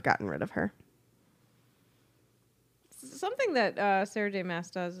might Yeah. not have gotten rid of her. Something that Sarah J.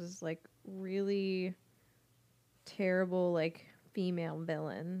 Maas does is like really terrible, like female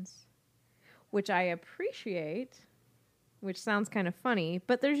villains, which I appreciate. Which sounds kind of funny,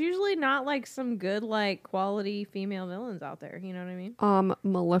 but there's usually not like some good, like quality female villains out there. You know what I mean?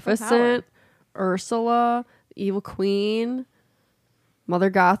 Maleficent, Ursula, Evil Queen, Mother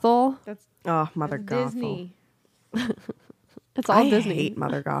Gothel. That's Oh, Mother Gothel. Disney. It's all I Disney. hate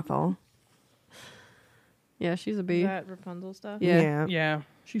Mother Gothel. Yeah, she's a Is bee. that Rapunzel stuff? Yeah. Yeah.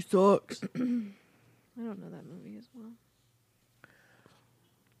 She sucks. I don't know that movie as well.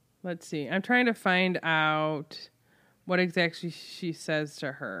 Let's see. I'm trying to find out what exactly she says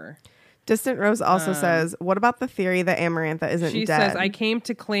to her. Distant Rose also says, what about the theory that Amarantha isn't She dead? says, I came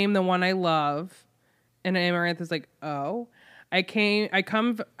to claim the one I love. And Amarantha's like, oh. I've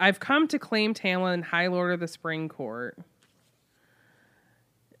come to claim Tamlin, High Lord of the Spring Court.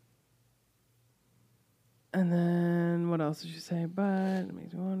 And then what else did she say? But it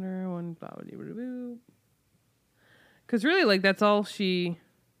makes me wonder. One blah blah blah blah. Because really, like that's all she.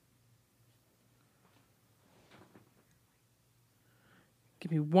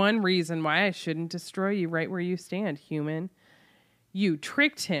 Give me one reason why I shouldn't destroy you right where you stand, human. You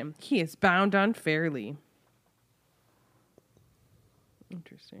tricked him. He is bound unfairly.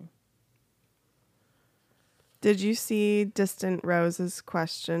 Interesting. Did you see Distant Rose's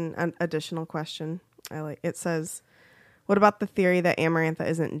question, an additional question? It says, what about the theory that Amarantha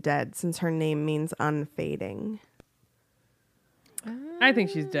isn't dead since her name means unfading? I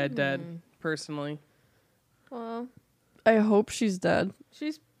think she's dead, personally. Well, I hope she's dead.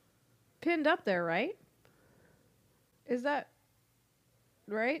 she's pinned up there, right? Is that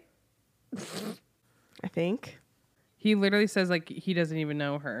right? I think. He literally says, like, he doesn't even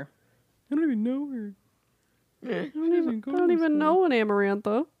know her. I don't even know her. I don't even know an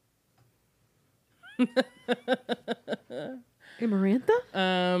Amarantha.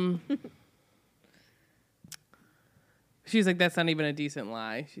 Amarantha? She's like, that's not even a decent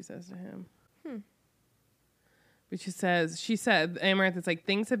lie, she says to him. But she said, Amarantha's like,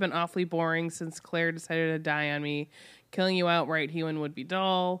 things have been awfully boring since Claire decided to die on me. Killing you outright, human, would be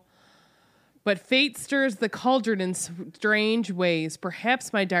dull. But fate stirs the cauldron in strange ways.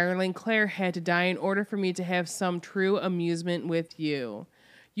 Perhaps my darling Claire had to die in order for me to have some true amusement with you.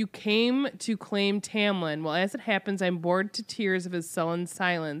 You came to claim Tamlin. Well, as it happens, I'm bored to tears of his sullen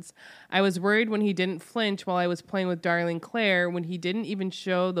silence. I was worried when he didn't flinch while I was playing with darling Claire, when he didn't even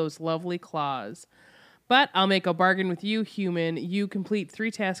show those lovely claws. But I'll make a bargain with you, human. You complete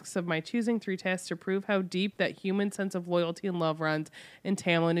 3 tasks of my choosing, 3 tasks to prove how deep that human sense of loyalty and love runs, and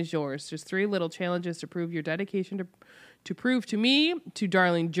Tamlin is yours. Just 3 little challenges to prove your dedication to prove to me, to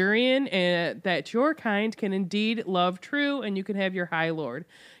darling Jurian, and that your kind can indeed love true, and you can have your High Lord.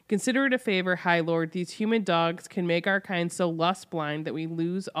 Consider it a favor, High Lord. These human dogs can make our kind so lust blind that we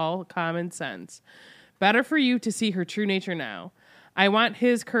lose all common sense. Better for you to see her true nature now. I want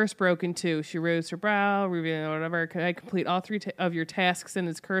his curse broken too. She rose her brow, revealing whatever. I complete all 3 of your tasks, and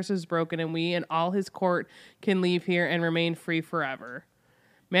his curse is broken, and we and all his court can leave here and remain free forever.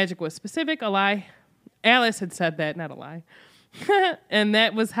 Magic was specific. A lie. Alice had said that, not a lie. And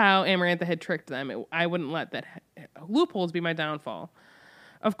that was how Amarantha had tricked them. I wouldn't let that loopholes be my downfall.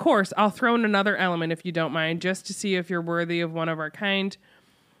 Of course, I'll throw in another element if you don't mind, just to see if you're worthy of one of our kind.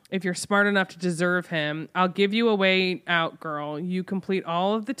 If you're smart enough to deserve him, I'll give you a way out, girl. You complete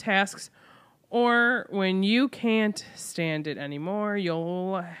all of the tasks, or when you can't stand it anymore,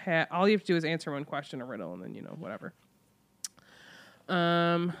 all you have to do is answer one question, a riddle, and then, whatever.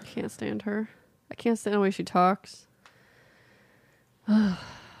 Can't stand her. I can't stand the way she talks. Yeah,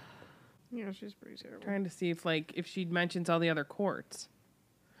 she's pretty terrible. Trying to see if she mentions all the other courts.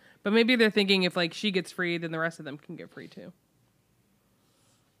 But maybe they're thinking if, she gets free, then the rest of them can get free, too.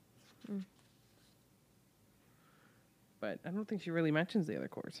 But I don't think she really mentions the other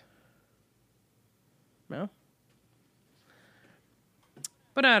courts. No?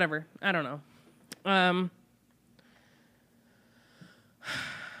 But whatever. I don't know.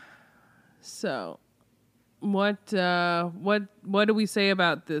 So, what do we say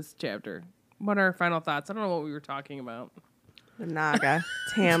about this chapter? What are our final thoughts? I don't know what we were talking about. The Naga,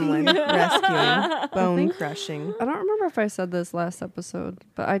 Tamlin, rescuing, bone crushing. I don't remember if I said this last episode,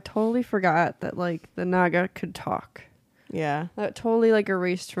 but I totally forgot that the Naga could talk. Yeah. That totally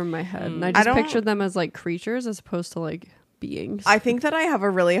erased from my head. And I just pictured them as creatures as opposed to beings. I think that I have a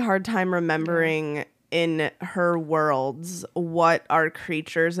really hard time remembering in her worlds what are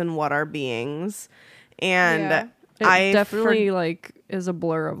creatures and what are beings. And it definitely is a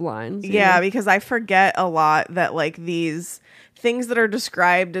blur of lines. Yeah, because I forget a lot that these things that are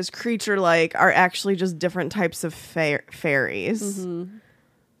described as creature-like are actually just different types of fairies. Mm-hmm.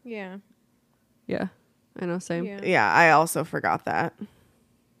 Yeah. Yeah. I know, same. Yeah, I also forgot that.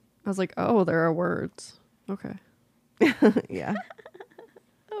 I was like, oh, there are words. Okay. Yeah.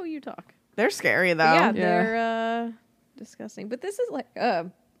 Oh, you talk. They're scary, though. Yeah, they're disgusting. But this is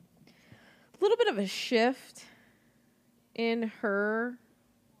a little bit of a shift in her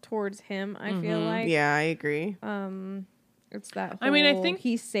towards him, I feel like. Yeah, I agree. It's that whole I think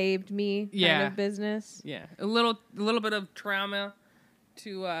he saved me kind of business. Yeah. A little bit of trauma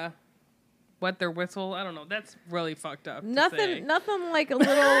to wet their whistle. I don't know. That's really fucked up. Nothing like a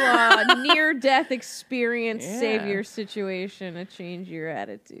little near-death experience save your situation to change your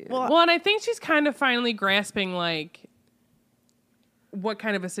attitude. Well, and I think she's kind of finally grasping what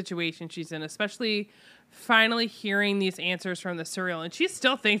kind of a situation she's in, especially finally hearing these answers from the Suriel. And she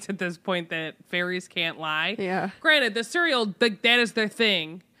still thinks at this point that fairies can't lie. Yeah. Granted, the Suriel, that is their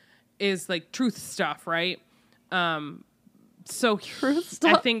thing, is truth stuff, right? So truth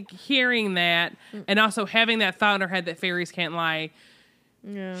stuff. I think hearing that and also having that thought in her head that fairies can't lie,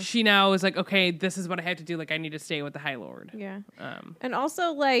 she now is okay, this is what I have to do. I need to stay with the High Lord. Yeah. And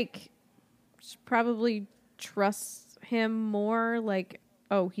also, she probably trusts him more.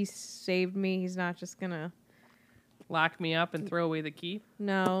 Oh, he saved me. He's not just gonna lock me up and throw away the key.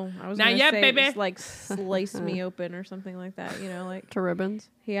 No, I was not yet, say baby. Just, slice me open or something like that. To ribbons.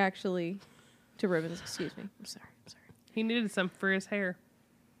 He actually to ribbons. Excuse me. I'm sorry. He needed some for his hair.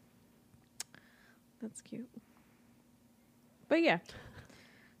 That's cute. But yeah,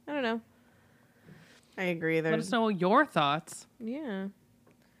 I don't know. I agree. Let us know your thoughts. Yeah.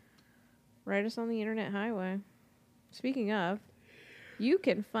 Write us on the internet highway. Speaking of, you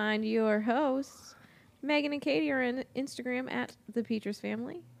can find your hosts, Megan and Katie, are on Instagram at The Peters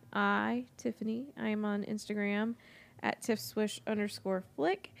Family. Tiffany. I am on Instagram at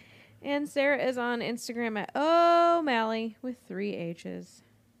tiffswish_flick. And Sarah is on Instagram at O'Malley with 3 H's.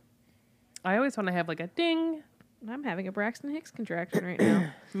 I always want to have like a ding. I'm having a Braxton Hicks contraction right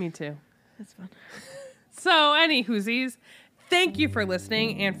now. Me too. That's fun. So, any whoosies, thank you for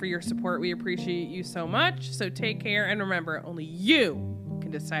listening and for your support. We appreciate you so much. So take care, and remember, only you can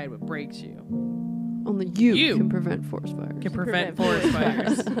decide what breaks you. Only you can prevent forest fires. Can prevent forest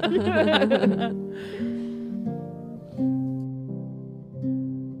fires.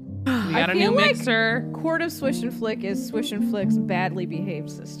 We got a new mixer. Court of Swish and Flick is Swish and Flick's badly behaved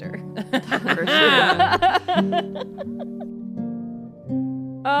sister. For sure.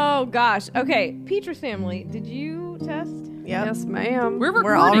 Oh gosh. Okay, Petrus family, did you test? Yep. Yes, ma'am. We're recording,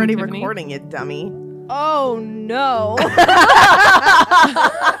 We're already Tiffany. recording it, dummy. Oh no.